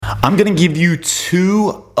I'm going to give you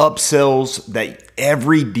two upsells that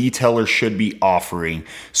every detailer should be offering.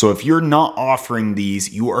 So if you're not offering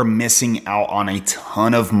these, you are missing out on a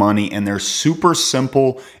ton of money, and they're super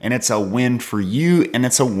simple, and it's a win for you and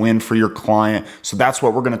it's a win for your client. So that's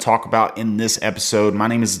what we're going to talk about in this episode. My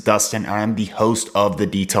name is Dustin. I am the host of the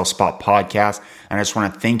Detail Spot podcast, and I just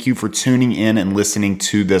want to thank you for tuning in and listening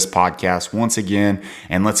to this podcast once again.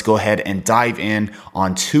 And let's go ahead and dive in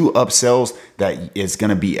on two upsells that is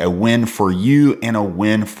going to be a win for you and a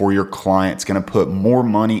win for your client. It's going to put more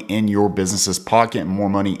money in your business's pocket and more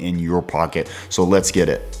money in your pocket. So let's get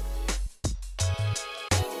it.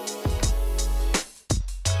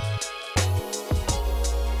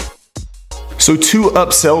 So two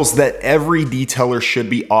upsells that every detailer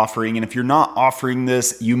should be offering. And if you're not offering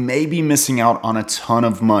this, you may be missing out on a ton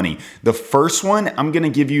of money. The first one, I'm going to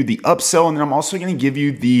give you the upsell, and then I'm also going to give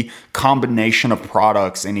you the combination of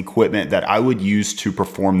products and equipment that I would use to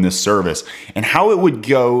perform this service. And how it would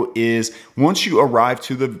go is once you arrive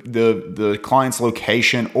to the client's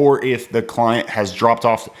location, or if the client has dropped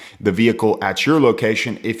off the vehicle at your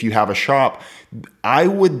location, if you have a shop, I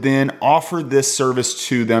would then offer this service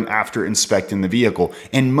to them after inspecting the vehicle.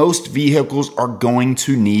 And most vehicles are going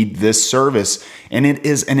to need this service. And it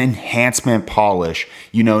is an enhancement polish,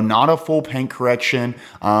 not a full paint correction,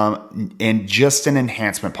 and just an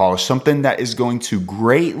enhancement polish, something that is going to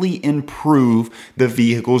greatly improve the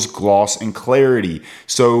vehicle's gloss and clarity.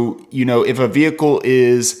 So, if a vehicle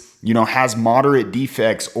has moderate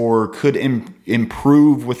defects or could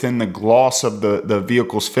improve within the gloss of the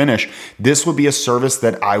vehicle's finish, this would be a service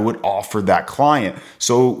that I would offer that client.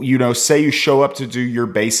 So, say you show up to do your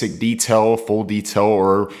basic detail, full detail,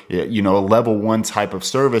 or, a level 1 type of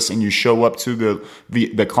service, and you show up to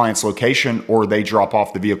the client's location, or they drop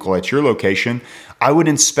off the vehicle at your location, I would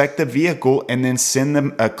inspect the vehicle and then send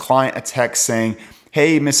them a text saying,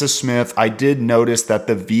 "Hey, Mrs. Smith, I did notice that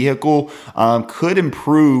the vehicle could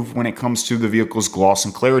improve when it comes to the vehicle's gloss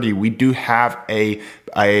and clarity. We do have a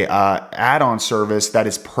add-on service that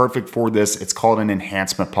is perfect for this. It's called an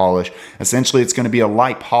enhancement polish. Essentially, it's going to be a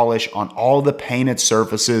light polish on all the painted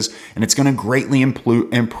surfaces, and it's going to greatly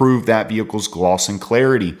improve that vehicle's gloss and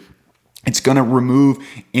clarity. It's going to remove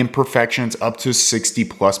imperfections up to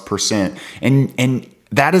 60+%. And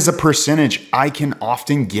that is a percentage I can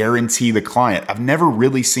often guarantee the client. I've never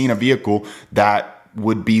really seen a vehicle that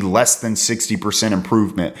would be less than 60%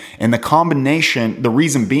 improvement. And the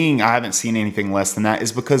reason being I haven't seen anything less than that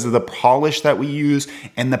is because of the polish that we use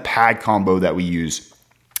and the pad combo that we use.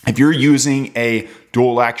 If you're using a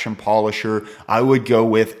dual action polisher, I would go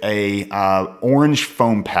with a orange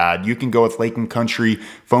foam pad. You can go with Lake & Country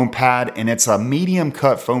foam pad, and it's a medium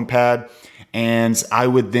cut foam pad. And I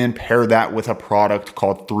would then pair that with a product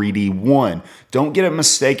called 3D1. Don't get it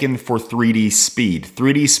mistaken for 3D Speed.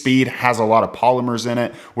 3D Speed has a lot of polymers in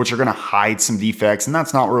it, which are going to hide some defects, and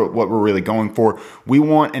that's not what we're really going for. We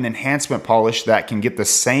want an enhancement polish that can get the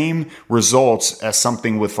same results as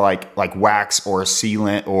something with like wax or a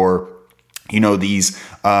sealant or these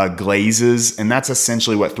glazes, and that's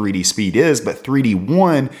essentially what 3D Speed is. But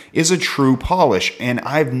 3D1 is a true polish, and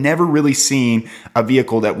I've never really seen a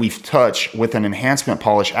vehicle that we've touched with an enhancement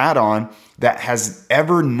polish add-on that has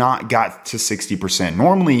ever not got to 60%.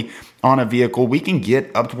 Normally on a vehicle, we can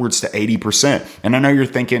get upwards to 80%. And I know you're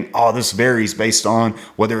thinking, this varies based on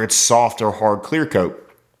whether it's soft or hard clear coat.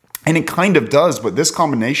 And it kind of does, but this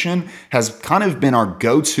combination has kind of been our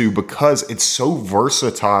go-to because it's so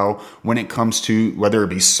versatile when it comes to whether it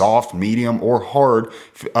be soft, medium, or hard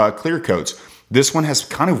clear coats. This one has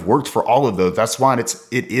kind of worked for all of those. That's why it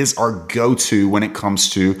is our go-to when it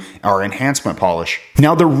comes to our enhancement polish.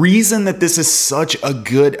 Now, the reason that this is such a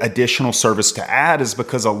good additional service to add is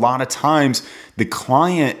because a lot of times the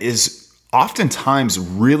client is oftentimes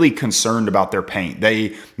really concerned about their paint.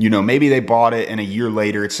 They, maybe they bought it and a year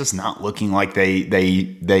later, it's just not looking like they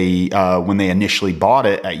when they initially bought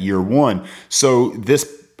it at year one. So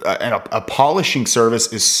this, a polishing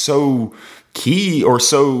service is so key or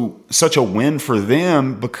such a win for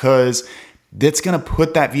them because that's going to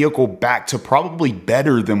put that vehicle back to probably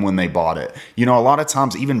better than when they bought it. A lot of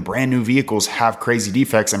times even brand new vehicles have crazy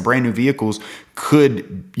defects, and brand new vehicles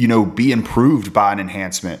could, be improved by an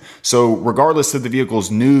enhancement. So regardless if the vehicle's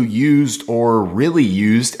new, used, or really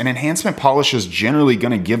used, an enhancement polish is generally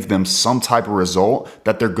going to give them some type of result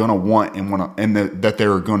that they're going to want that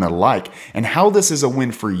they're going to like. And how this is a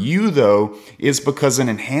win for you, though, is because an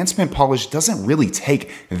enhancement polish doesn't really take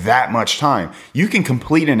that much time. You can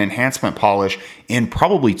complete an enhancement polish in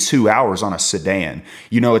probably 2 hours on a sedan.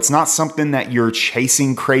 It's not something that you're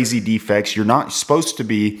chasing crazy defects. You're not supposed to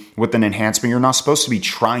be with an enhancement. You're not supposed to be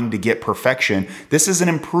trying to get perfection. This is an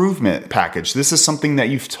improvement package. This is something that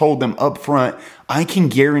you've told them up front. I can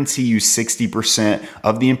guarantee you 60%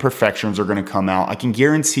 of the imperfections are going to come out. I can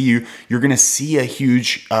guarantee you're going to see a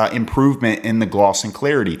huge improvement in the gloss and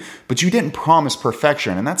clarity. But you didn't promise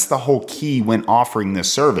perfection. And that's the whole key when offering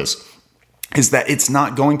this service, is that it's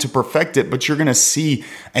not going to perfect it, but you're going to see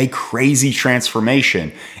a crazy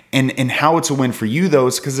transformation. And how it's a win for you, though,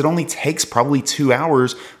 is because it only takes probably 2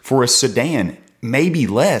 hours for a sedan. Maybe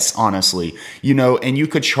less, honestly, and you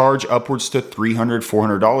could charge upwards to $300,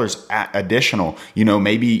 $400 additional,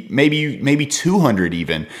 maybe $200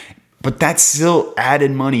 even. But that's still added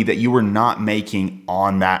money that you were not making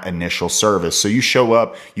on that initial service. So you show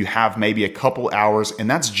up, you have maybe a couple hours, and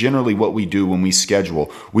that's generally what we do when we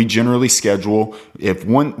schedule. We generally schedule, if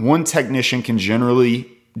one technician can generally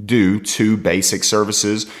do 2 basic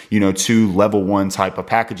services, 2 level 1 type of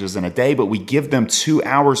packages in a day, but we give them 2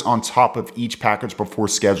 hours on top of each package before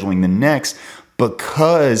scheduling the next,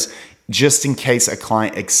 because just in case a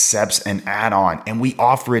client accepts an add-on, and we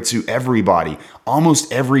offer it to everybody.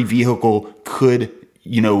 Almost every vehicle could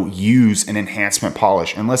use an enhancement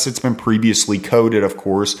polish, unless it's been previously coded, of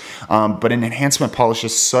course. But an enhancement polish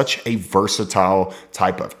is such a versatile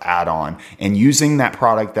type of add-on. And using that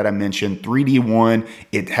product that I mentioned, 3D1,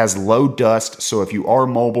 it has low dust. So if you are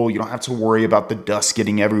mobile, you don't have to worry about the dust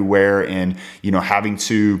getting everywhere and, having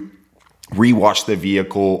to rewash the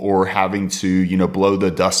vehicle or having to, blow the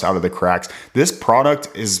dust out of the cracks. This product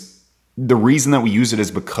is, the reason that we use it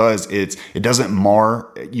is because it doesn't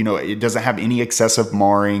mar, it doesn't have any excessive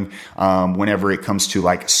marring whenever it comes to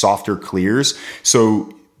like softer clears.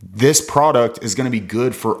 So this product is going to be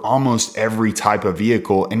good for almost every type of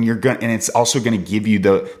vehicle, and it's also going to give you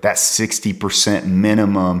that 60%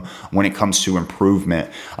 minimum when it comes to improvement.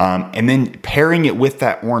 And then pairing it with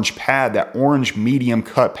that orange pad, that orange medium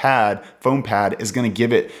cut pad, foam pad, is going to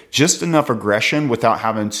give it just enough aggression without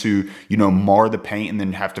having to, mar the paint and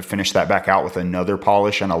then have to finish that back out with another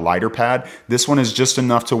polish and a lighter pad. This one is just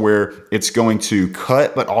enough to where it's going to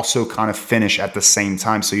cut, but also kind of finish at the same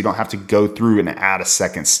time, so you don't have to go through and add a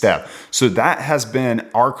second step. So that has been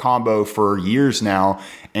our combo for years now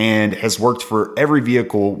and has worked for every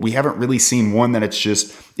vehicle. We haven't really seen one that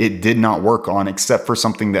it did not work on, except for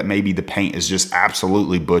something that maybe the paint is just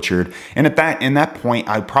absolutely butchered. And in that point,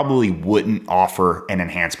 I probably wouldn't offer an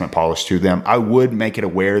enhancement polish to them. I would make it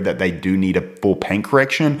aware that they do need a full paint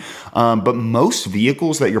correction. But most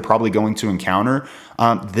vehicles that you're probably going to encounter,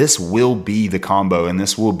 this will be the combo, and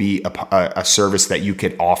this will be a service that you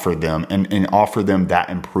could offer them and offer them that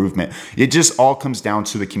improvement. It just all comes down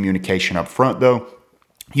to the communication up front, though.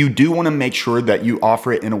 You do want to make sure that you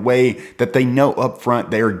offer it in a way that they know up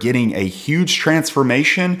front they are getting a huge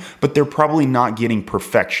transformation, but they're probably not getting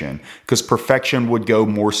perfection, because perfection would go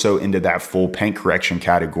more so into that full paint correction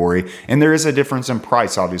category. And there is a difference in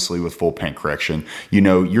price, obviously, with full paint correction.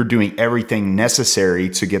 You're doing everything necessary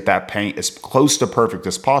to get that paint as close to perfect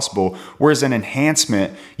as possible, whereas an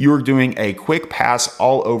enhancement, you're doing a quick pass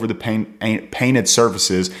all over the painted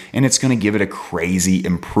surfaces, and it's going to give it a crazy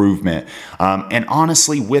improvement. And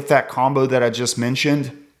honestly, with that combo that I just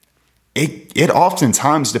mentioned, it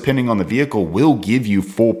oftentimes, depending on the vehicle, will give you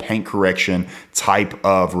full paint correction type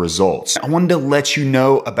of results. I wanted to let you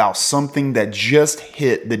know about something that just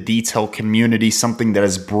hit the detail community, something that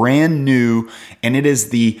is brand new, and it is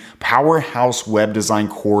the Powerhouse Web Design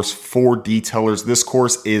course for detailers. This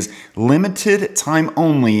course is limited time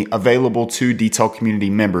only available to detail community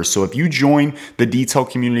members. So if you join the detail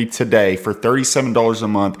community today for $37 a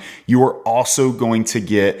month, you are also going to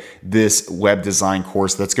get this web design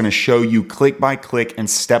course that's going to show you click by click and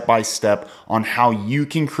step by step on how you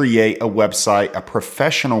can create a website, a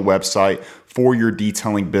professional website for your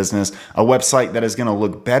detailing business, a website that is going to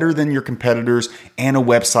look better than your competitors, and a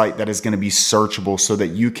website that is going to be searchable so that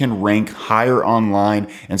you can rank higher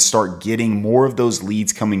online and start getting more of those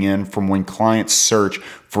leads coming in from when clients search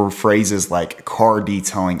for phrases like car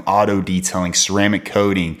detailing, auto detailing, ceramic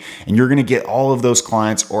coating. And you're going to get all of those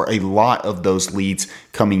clients, or a lot of those leads,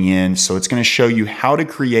 coming in. So it's going to show you how to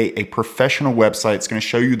create a professional website. It's going to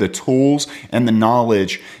show you the tools and the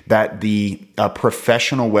knowledge that the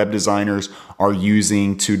professional web designers are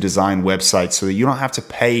using to design websites, so that you don't have to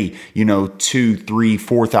pay, $2,000, $3,000,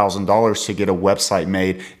 $4,000 to get a website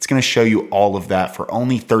made. It's going to show you all of that for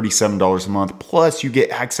only $37 a month. Plus, you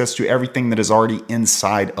get access to everything that is already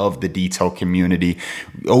inside of the detail community.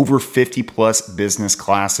 Over 50 plus business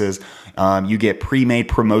classes. You get pre-made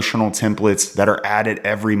promotional templates that are added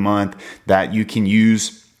every month that you can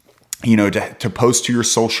use to post to your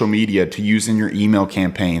social media, to use in your email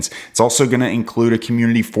campaigns. It's also going to include a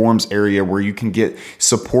community forums area where you can get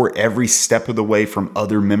support every step of the way from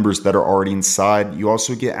other members that are already inside. You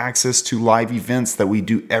also get access to live events that we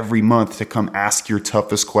do every month to come ask your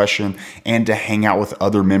toughest question and to hang out with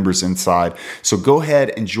other members inside. So go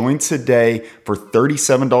ahead and join today for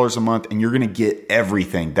 $37 a month and you're going to get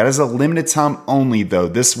everything. That is a limited time only though.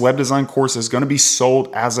 This web design course is going to be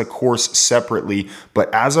sold as a course separately,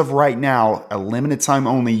 but as of right now, a limited time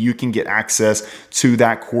only, you can get access to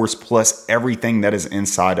that course plus everything that is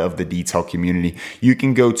inside of the Detail community. You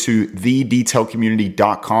can go to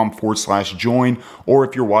thedetailcommunity.com/join, or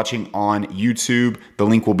if you're watching on YouTube, the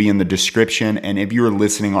link will be in the description. And if you're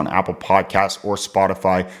listening on Apple Podcasts or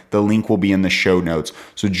Spotify, the link will be in the show notes.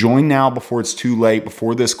 So join now before it's too late,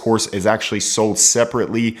 before this course is actually sold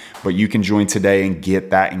separately, but you can join today and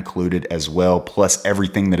get that included as well, plus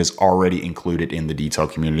everything that is already included in the Detail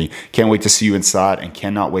community. Can't wait to see you inside and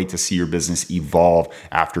cannot wait to see your business evolve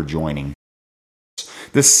after joining.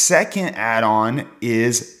 The second add-on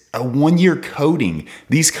is a 1-year coding.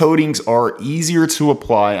 These codings are easier to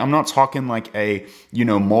apply. I'm not talking like a,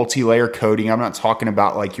 multi-layer coding. I'm not talking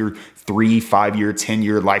about like your 3, 5-year,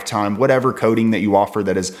 10-year, lifetime, whatever coding that you offer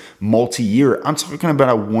that is multi-year. I'm talking about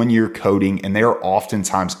a 1-year coding, and they are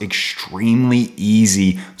oftentimes extremely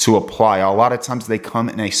easy to apply. A lot of times they come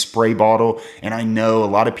in a spray bottle, and I know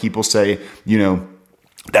a lot of people say,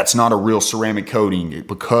 that's not a real ceramic coating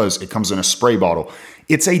because it comes in a spray bottle.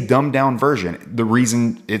 It's a dumbed down version. The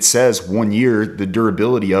reason it says 1 year, the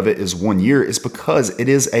durability of it is 1 year, is because it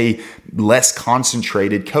is a less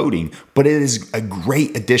concentrated coating, but it is a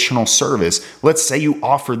great additional service. Let's say you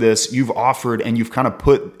offer this, you've offered and you've kind of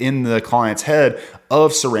put in the client's head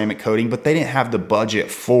of ceramic coating, but they didn't have the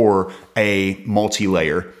budget for a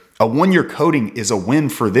multi-layer. A 1-year coating is a win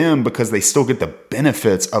for them because they still get the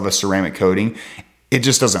benefits of a ceramic coating. It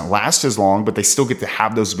just doesn't last as long, but they still get to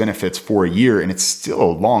have those benefits for a year, and it's still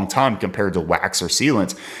a long time compared to wax or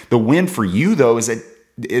sealants. The win for you, though, is that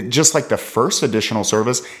just like the first additional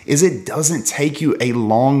service, is it doesn't take you a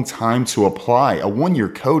long time to apply. A 1-year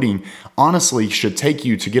coating, honestly, should take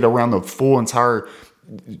you to get around the full entire,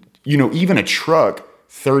 even a truck,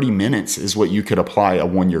 30 minutes is what you could apply a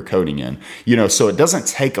 1-year coating in, so it doesn't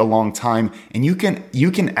take a long time, and you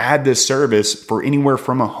can add this service for anywhere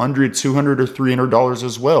from $100, $200, or $300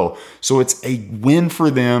 as well. So it's a win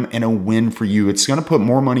for them and a win for you. It's going to put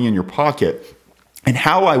more money in your pocket. And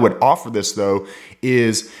how I would offer this though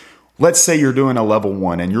is, let's say you're doing a level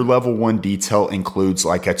 1 and your level 1 detail includes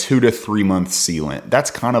like a 2 to 3 month sealant.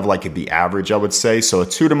 That's kind of like the average, I would say. So a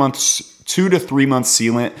 2 to 3 month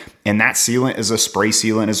sealant, and that sealant is a spray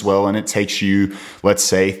sealant as well, and it takes you, let's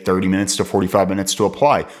say, 30 minutes to 45 minutes to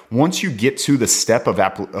apply. Once you get to the step of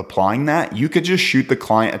applying that, you could just shoot the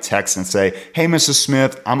client a text and say, hey, Mrs.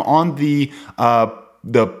 Smith, I'm on the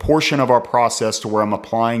portion of our process to where I'm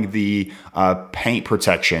applying the paint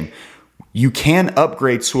protection. You can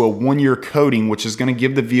upgrade to a 1-year coating, which is going to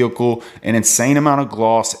give the vehicle an insane amount of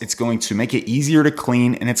gloss. It's going to make it easier to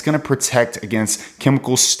clean, and it's going to protect against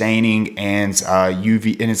chemical staining and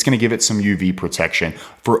UV, and it's going to give it some UV protection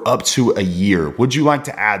for up to a year. Would you like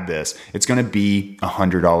to add this? It's going to be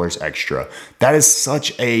 $100 extra. That is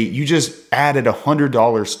you just added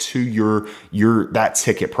 $100 to that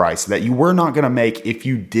ticket price that you were not going to make if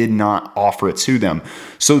you did not offer it to them.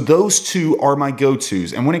 So those two are my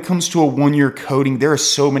go-tos. And when it comes to a 1-year coating, there are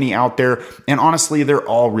so many out there, and honestly, they're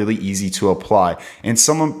all really easy to apply. And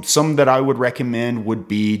some that I would recommend would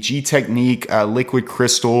be G-Technique Liquid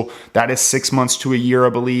Crystal. That is 6 months to a year, I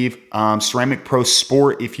believe. Ceramic Pro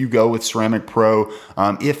Sport, if you go with Ceramic Pro.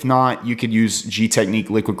 If not, you could use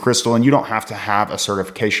G-Technique Liquid Crystal, and you don't have to have a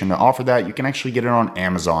certification to offer that. You can actually get it on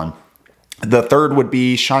Amazon. The third would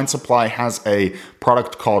be Shine Supply has a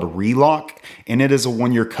product called Relock, and it is a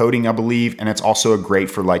 1-year coating, I believe, and it's also great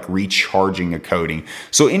for like recharging a coating.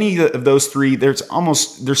 So any of those three, there's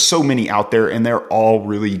so many out there, and they're all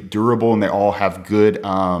really durable, and they all have good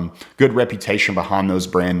reputation behind those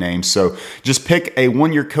brand names. So just pick a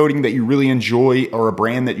 1-year coating that you really enjoy, or a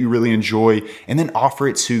brand that you really enjoy, and then offer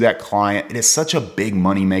it to that client. It is such a big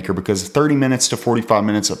money maker because 30 minutes to 45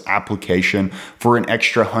 minutes of application for an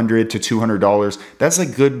extra $100 to $200, that's a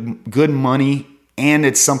good money. And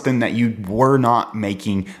it's something that you were not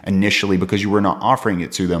making initially because you were not offering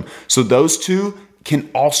it to them. So those two can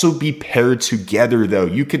also be paired together though.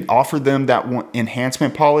 You could offer them that one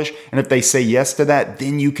enhancement polish, and if they say yes to that,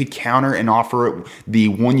 then you could counter and offer it the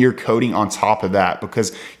 1-year coating on top of that,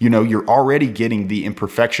 because you're already getting the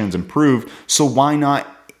imperfections improved. So why not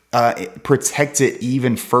protect it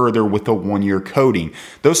even further with a 1-year coating.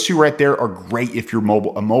 Those two right there are great if you're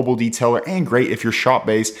a mobile detailer, and great if you're shop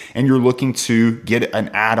based and you're looking to get an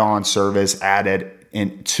add-on service added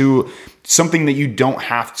into something that you don't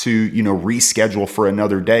have to, reschedule for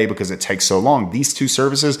another day because it takes so long. These two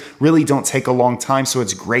services really don't take a long time, so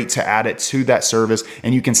it's great to add it to that service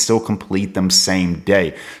and you can still complete them same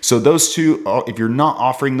day. So those two, if you're not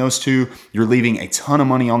offering those two, you're leaving a ton of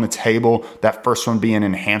money on the table. That first one being an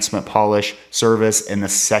enhancement polish service and the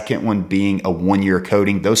second one being a 1-year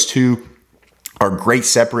coating. Those two are great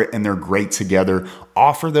separate and they're great together.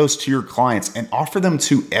 Offer those to your clients and offer them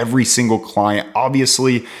to every single client.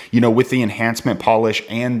 Obviously, with the enhancement polish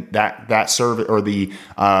and that service or the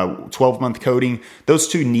 12-month coating, those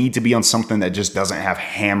two need to be on something that just doesn't have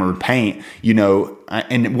hammered paint.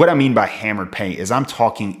 And what I mean by hammered paint is I'm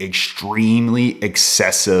talking extremely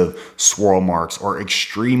excessive swirl marks or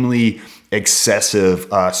extremely excessive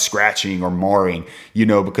scratching or marring,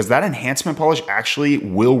 because that enhancement polish actually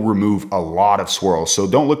will remove a lot of swirls. So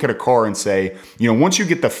don't look at a car and say, once you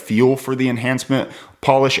get the feel for the enhancement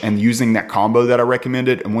polish and using that combo that I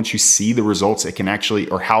recommended, and once you see the results it can actually,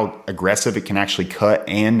 or how aggressive it can actually cut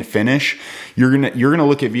and finish, you're gonna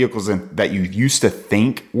look at vehicles that you used to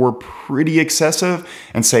think were pretty excessive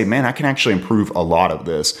and say, man, I can actually improve a lot of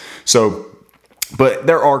this. But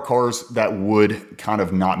there are cars that would kind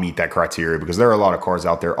of not meet that criteria, because there are a lot of cars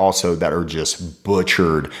out there also that are just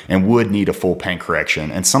butchered and would need a full paint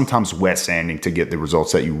correction and sometimes wet sanding to get the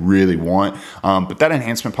results that you really want. But that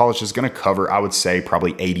enhancement polish is going to cover, I would say,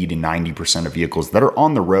 probably 80 to 90% of vehicles that are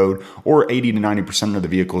on the road, or 80 to 90% of the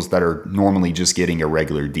vehicles that are normally just getting a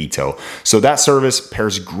regular detail. So that service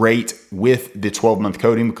pairs great with the 12-month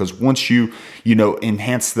coating, because once you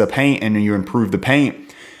enhance the paint and you improve the paint,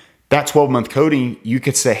 that 12-month coating, you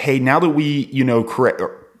could say, hey, now that we,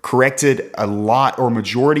 corrected a lot or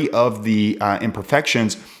majority of the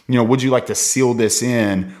imperfections, would you like to seal this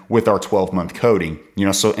in with our 12-month coating?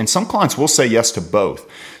 And some clients will say yes to both.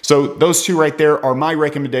 So those two right there are my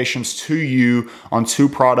recommendations to you on 2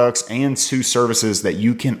 products and 2 services that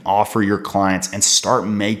you can offer your clients and start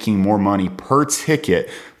making more money per ticket.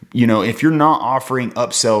 If you're not offering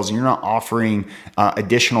upsells and you're not offering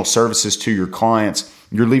additional services to your clients,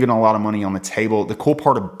 you're leaving a lot of money on the table. The cool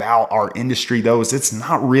part about our industry, though, is it's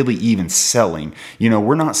not really even selling.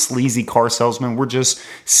 We're not sleazy car salesmen. We're just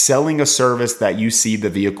selling a service that you see the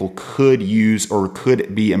vehicle could use or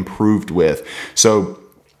could be improved with.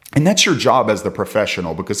 And that's your job as the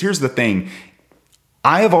professional, because here's the thing.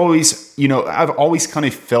 I've always kind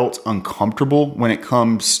of felt uncomfortable when it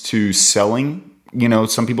comes to selling.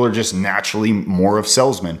 Some people are just naturally more of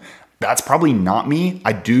salesmen. That's probably not me.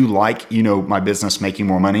 I do like, my business making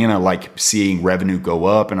more money, and I like seeing revenue go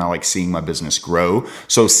up, and I like seeing my business grow.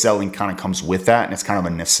 So selling kind of comes with that, and it's kind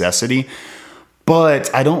of a necessity.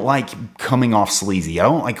 But I don't like coming off sleazy. I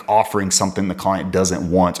don't like offering something the client doesn't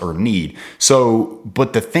want or need.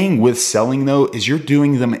 But the thing with selling, though, is you're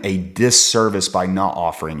doing them a disservice by not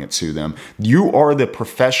offering it to them. You are the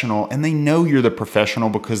professional, and they know you're the professional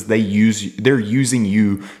because they're using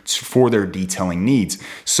you for their detailing needs.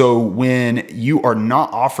 So when you are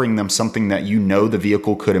not offering them something that the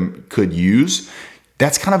vehicle could use,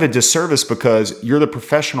 that's kind of a disservice, because you're the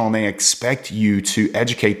professional and they expect you to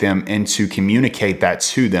educate them and to communicate that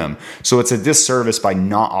to them. So it's a disservice by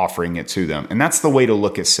not offering it to them. And that's the way to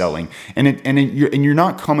look at selling. And you're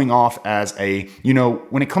not coming off as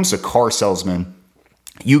when it comes to car salesmen,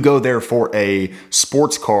 you go there for a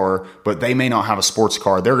sports car, but they may not have a sports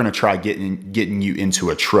car. They're going to try getting you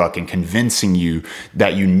into a truck and convincing you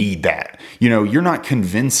that you need that. You're not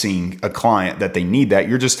convincing a client that they need that.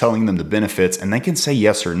 You're just telling them the benefits, and they can say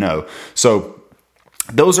yes or no. So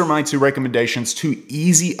those are my 2 recommendations, 2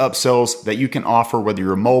 easy upsells that you can offer, whether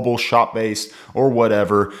you're mobile, shop-based, or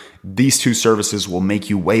whatever. These 2 services will make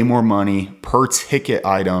you way more money per ticket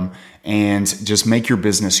item and just make your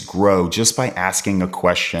business grow just by asking a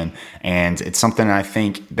question. And it's something I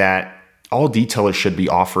think that all detailers should be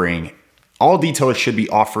offering. All detailers should be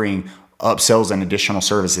offering upsells and additional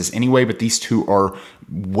services anyway, but these 2 are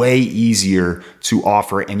way easier to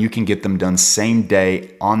offer, and you can get them done same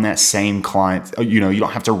day on that same client. You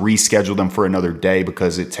don't have to reschedule them for another day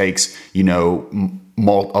because it takes, a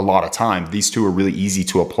lot of time. These 2 are really easy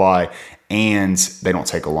to apply, and they don't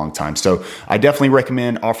take a long time. So I definitely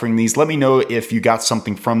recommend offering these. Let me know if you got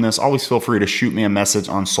something from this. Always feel free to shoot me a message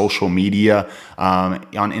on social media. On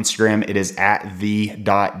Instagram, it is at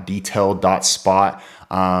the.detail.spot.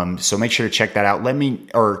 So make sure to check that out.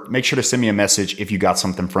 Make sure to send me a message if you got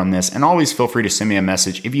something from this, and always feel free to send me a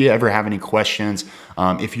message if you ever have any questions.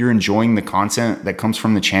 If you're enjoying the content that comes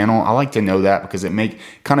from the channel, I like to know that because it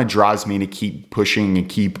kind of drives me to keep pushing and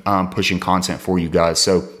keep pushing content for you guys.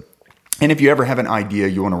 So, and if you ever have an idea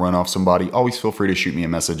you want to run off somebody, always feel free to shoot me a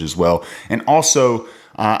message as well. And also,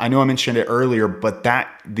 I know I mentioned it earlier, but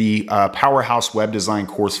the Powerhouse Web Design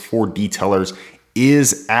course for detailers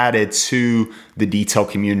is added to the detail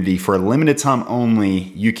community for a limited time only.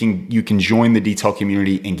 You can join the detail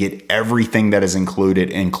community and get everything that is included,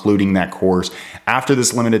 including that course. After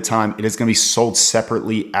this limited time, it is going to be sold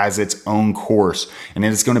separately as its own course, and it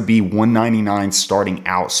is going to be $199 starting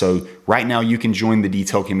out. So right now you can join the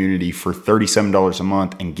detail community for $37 a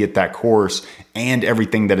month and get that course and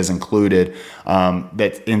everything that is included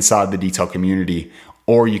that's inside the detail community.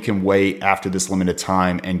 Or you can wait after this limited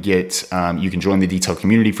time and you can join the detail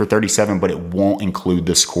community for $37, but it won't include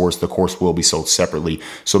this course. The course will be sold separately.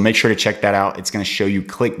 So make sure to check that out. It's going to show you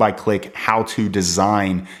click by click how to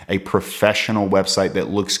design a professional website that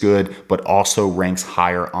looks good, but also ranks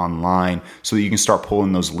higher online so that you can start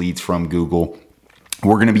pulling those leads from Google.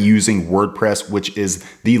 We're going to be using WordPress, which is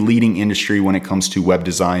the leading industry when it comes to web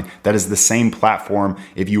design. That is the same platform.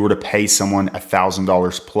 If you were to pay someone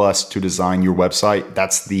 $1,000 plus to design your website,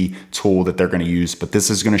 that's the tool that they're going to use. But this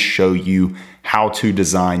is going to show you how to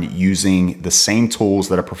design using the same tools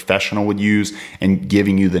that a professional would use and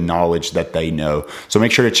giving you the knowledge that they know. So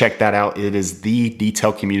make sure to check that out. It is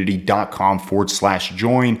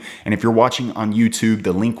thedetailcommunity.com/join. And if you're watching on YouTube,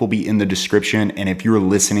 the link will be in the description. And if you're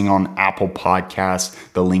listening on Apple Podcasts,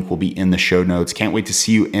 the link will be in the show notes. Can't wait to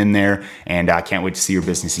see you in there, and I can't wait to see your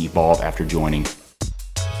business evolve after joining.